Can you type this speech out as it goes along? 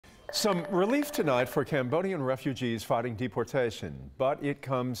Some relief tonight for Cambodian refugees fighting deportation, but it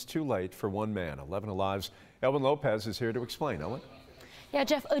comes too late for one man. 11 Alive's Elvin Lopez is here to explain. Elvin? Yeah,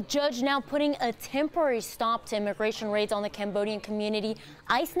 Jeff, a judge now putting a temporary stop to immigration raids on the Cambodian community.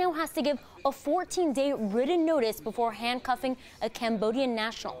 ICE now has to give a 14-day written notice before handcuffing a Cambodian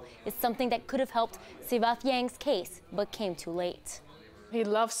national. It's something that could have helped Sivat Yang's case, but came too late. He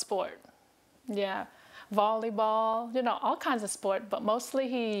loves sport. Yeah. Volleyball, all kinds of sport, but mostly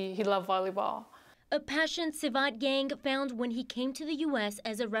he loved volleyball. A passion Sivat Yang found when he came to the U.S.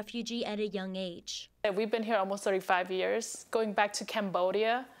 as a refugee at a young age. We've been here almost 35 years. Going back to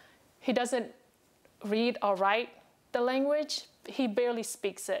Cambodia, he doesn't read or write the language. He barely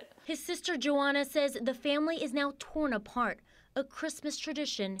speaks it. His sister Joanna says the family is now torn apart. A Christmas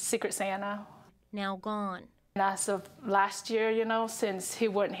tradition, Secret Santa, now gone. And as of last year, since he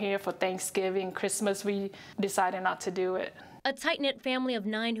wasn't here for Thanksgiving, Christmas, we decided not to do it. A tight-knit family of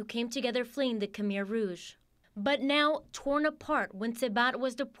 9 who came together fleeing the Khmer Rouge. But now torn apart when Sivat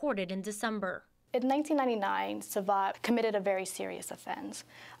was deported in December. In 1999, Sivat committed a very serious offense,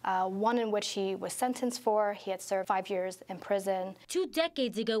 one in which he was sentenced for. He had served 5 years in prison. 2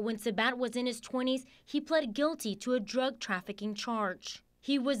 decades ago, when Sivat was in his 20s, he pled guilty to a drug trafficking charge.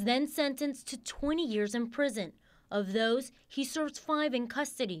 He was then sentenced to 20 years in prison. Of those, he served 5 in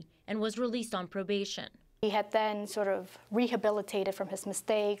custody and was released on probation. He had then sort of rehabilitated from his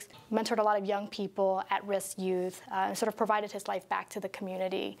mistakes, mentored a lot of young people, at-risk youth, and sort of provided his life back to the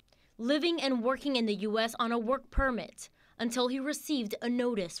community. Living and working in the U.S. on a work permit until he received a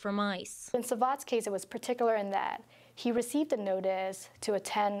notice from ICE. In Sivat's case, it was particular in that he received a notice to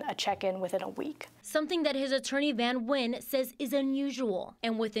attend a check-in within a week. Something that his attorney Van Nguyen says is unusual,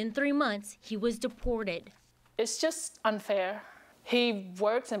 and within 3 months, he was deported. It's just unfair. He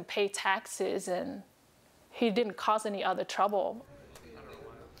works and pays taxes, and he didn't cause any other trouble.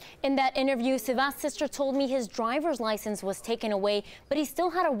 In that interview, Sivat's sister told me his driver's license was taken away, but he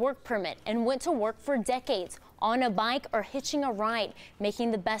still had a work permit and went to work for decades, on a bike or hitching a ride,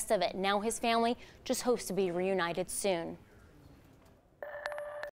 making the best of it. Now his family just hopes to be reunited soon.